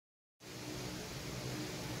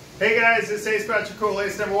Hey guys, this is Special Cool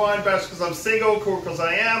Ace number one, best because I'm single, cool because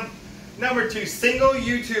I am. Number two, single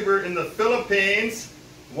YouTuber in the Philippines.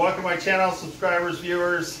 Welcome to my channel, subscribers,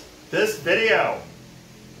 viewers. This video,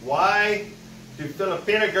 why do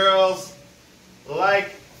Filipina girls like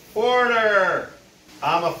foreigner?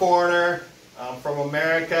 I'm a foreigner, I'm from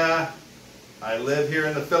America. I live here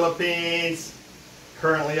in the Philippines,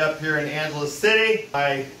 currently up here in Angeles City.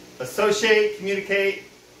 I associate, communicate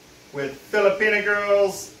with Filipina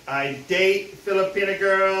girls. I date Filipina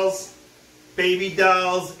girls, baby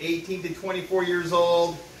dolls, 18 to 24 years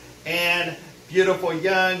old, and beautiful,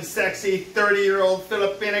 young, sexy, 30-year-old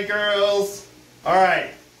Filipina girls. All right,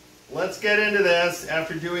 let's get into this.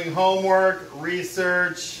 After doing homework,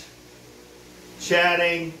 research,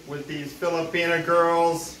 chatting with these Filipina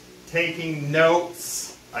girls, taking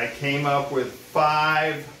notes, I came up with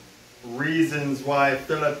 5 reasons why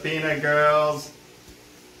Filipina girls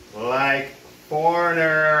like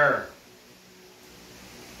foreigner.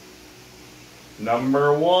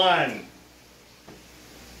 Number 1,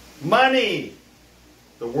 money.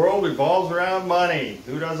 The world revolves around money.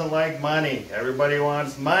 Who doesn't like money? Everybody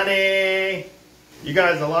wants money. You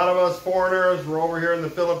guys, a lot of us foreigners, we're over here in the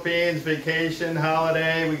Philippines, vacation,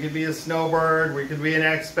 holiday. We could be a snowbird, we could be an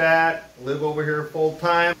expat, live over here full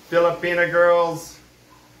time. Filipina girls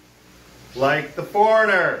like the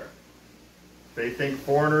foreigner. They think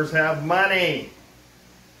foreigners have money.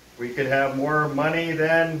 We could have more money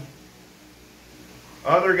than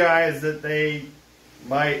other guys that they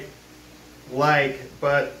might like,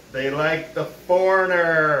 but they like the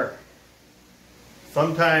foreigner.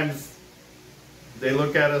 Sometimes they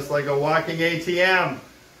look at us like a walking ATM.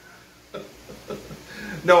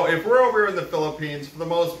 No, if we're over in the Philippines, for the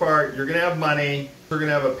most part, you're going to have money. You're going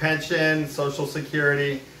to have a pension, Social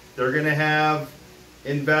Security. They're going to have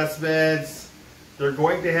investments. They're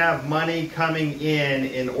going to have money coming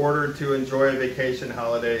in order to enjoy a vacation,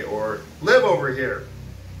 holiday, or live over here.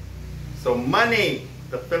 So money,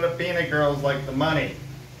 the Filipina girls like the money.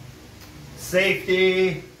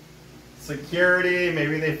 Safety, security,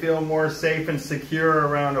 maybe they feel more safe and secure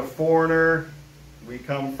around a foreigner. We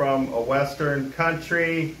come from a Western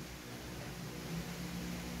country.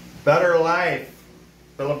 Better life.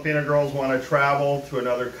 Filipina girls want to travel to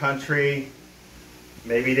another country.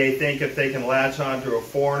 Maybe they think if they can latch onto a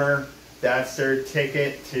foreigner, that's their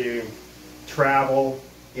ticket to travel,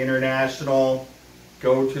 international,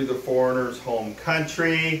 go to the foreigner's home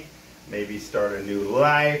country, maybe start a new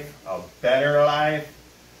life, a better life.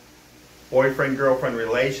 Boyfriend-girlfriend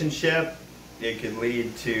relationship, it could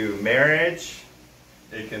lead to marriage,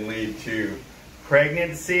 it can lead to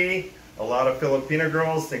pregnancy. A lot of Filipina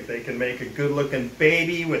girls think they can make a good-looking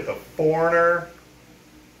baby with a foreigner.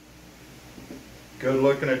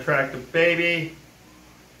 Good-looking, attractive baby.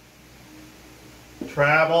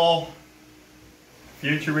 Travel.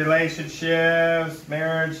 Future relationships,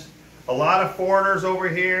 marriage. A lot of foreigners over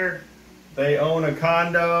here, they own a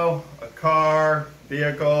condo, a car,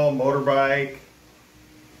 vehicle, motorbike.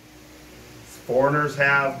 Foreigners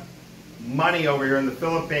have money over here in the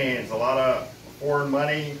Philippines. A lot of foreign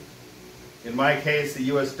money. In my case, the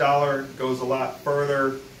US dollar goes a lot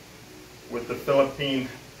further with the Philippine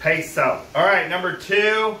peso. All right, number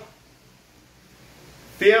 2,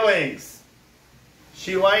 feelings.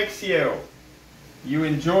 She likes you. You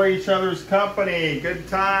enjoy each other's company, good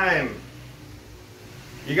time.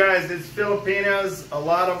 You guys, it's Filipinos. A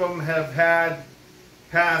lot of them have had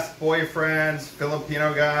past boyfriends,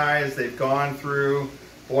 Filipino guys. They've gone through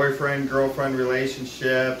boyfriend-girlfriend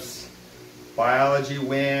relationships. Biology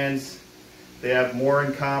wins. They have more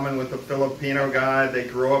in common with the Filipino guy. They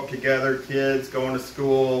grow up together, kids going to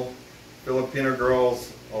school. Filipino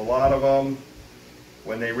girls, a lot of them,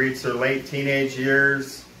 when they reach their late teenage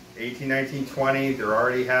years, 18, 19, 20, they're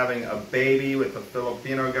already having a baby with a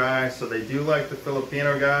Filipino guy. So they do like the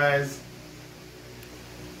Filipino guys.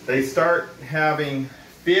 They start having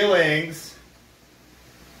feelings.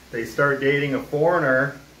 They start dating a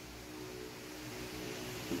foreigner.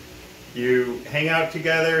 You hang out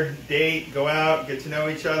together, date, go out, get to know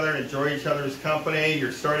each other, enjoy each other's company.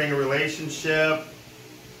 You're starting a relationship.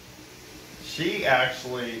 She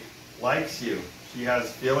actually likes you. She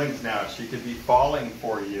has feelings now. She could be falling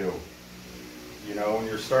for you. You know, when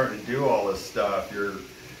you're starting to do all this stuff, you're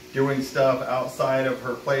doing stuff outside of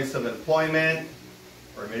her place of employment,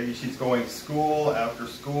 or maybe she's going to school. After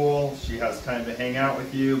school, she has time to hang out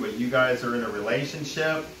with you, but you guys are in a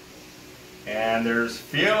relationship. And there's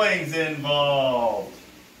feelings involved.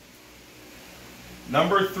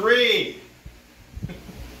 Number 3,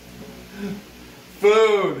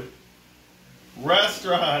 food,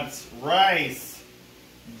 restaurants, rice,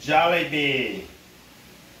 Jollibee.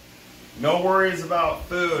 No worries about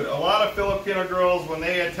food. A lot of Filipino girls, when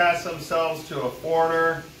they attach themselves to a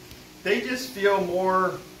foreigner, they just feel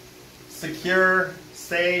more secure,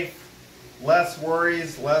 safe, less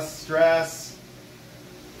worries, less stress.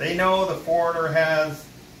 They know the foreigner has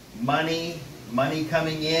money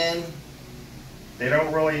coming in. They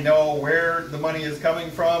don't really know where the money is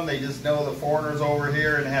coming from. They just know the foreigner's over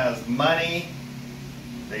here and has money.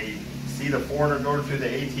 They see the foreigner go through the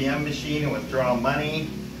ATM machine and withdraw money.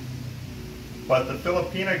 But the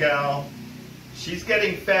Filipina gal, she's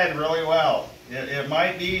getting fed really well. It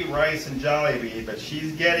might be rice and Jollibee, but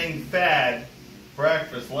she's getting fed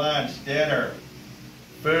breakfast, lunch, dinner,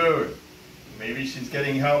 food. Maybe she's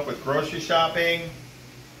getting help with grocery shopping,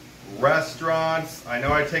 restaurants. I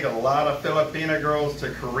know I take a lot of Filipina girls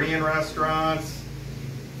to Korean restaurants,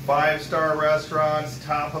 5-star restaurants,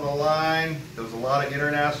 top of the line. There's a lot of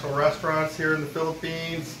international restaurants here in the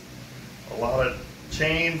Philippines, a lot of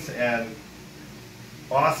chains, and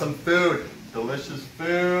awesome food, delicious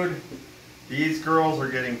food. These girls are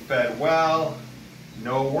getting fed well,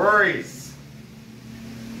 no worries.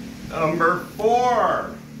 Number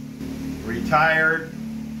 4, retired,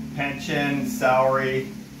 pension, salary,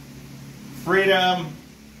 freedom,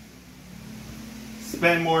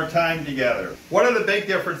 spend more time together. One of the big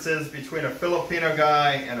differences between a Filipino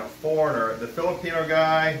guy and a foreigner, the Filipino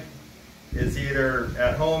guy is either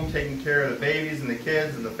at home taking care of the babies and the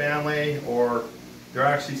kids and the family, or they're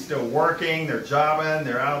actually still working, they're jobbing,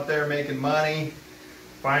 they're out there making money,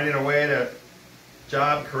 finding a way to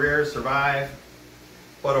job, career, survive.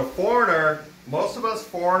 But a foreigner, most of us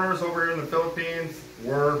foreigners over here in the Philippines,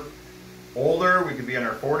 we're older, we could be in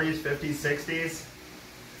our 40s, 50s, 60s.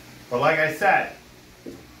 But like I said,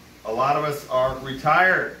 a lot of us are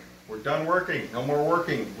retired. We're done working, no more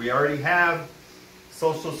working. We already have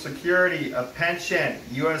Social Security, a pension,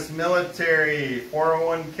 U.S. military,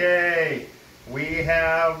 401k. We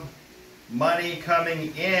have money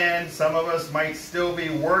coming in. Some of us might still be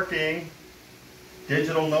working.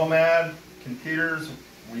 Digital nomad, computers,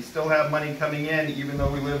 we still have money coming in even though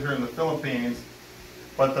we live here in the Philippines.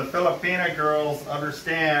 But the Filipina girls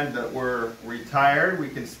understand that we're retired. We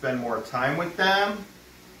can spend more time with them.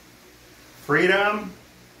 Freedom.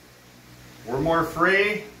 We're more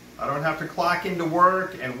free. I don't have to clock into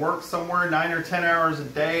work and work somewhere 9 or 10 hours a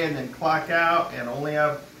day and then clock out and only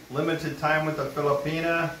have limited time with a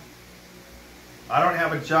Filipina. I don't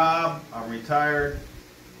have a job. I'm retired.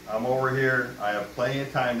 I'm over here. I have plenty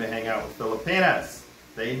of time to hang out with Filipinas.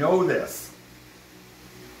 They know this.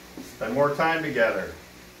 Spend more time together.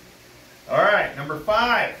 All right, number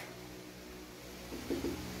 5.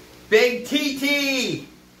 Big TT.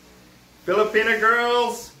 Filipina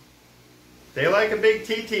girls, they like a big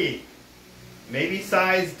TT. Maybe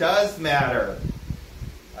size does matter.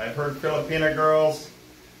 I've heard Filipina girls,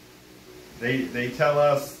 they tell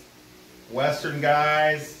us, Western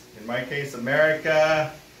guys, in my case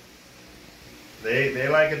America, they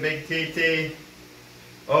like a big TT.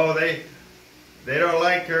 Oh, they don't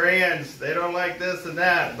like Koreans, they don't like this and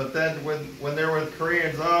that. But then when they're with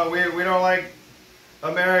Koreans, oh, we don't like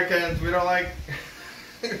Americans, we don't like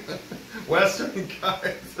Western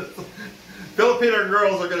guys. Filipino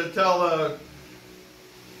girls are going to tell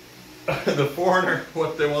the foreigner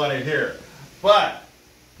what they want to hear. But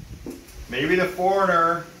maybe the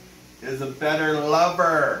foreigner is a better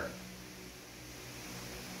lover,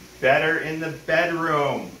 better in the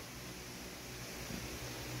bedroom.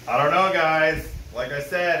 I don't know, guys. Like I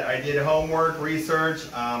said, I did homework, research,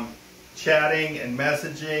 chatting and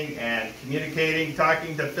messaging and communicating,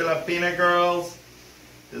 talking to Filipina girls.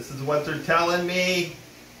 This is what they're telling me.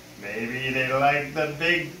 Maybe they like the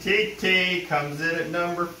big TT. Comes in at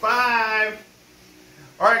number 5.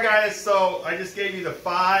 Alright guys, so I just gave you the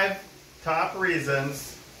 5 top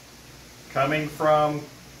reasons, coming from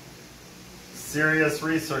serious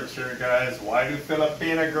research here, guys. Why do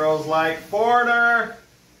Filipina girls like foreigner?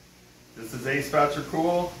 This is Ace Voucher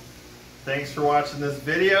Cool. Thanks for watching this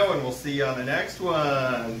video, and we'll see you on the next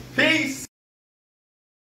one. Peace!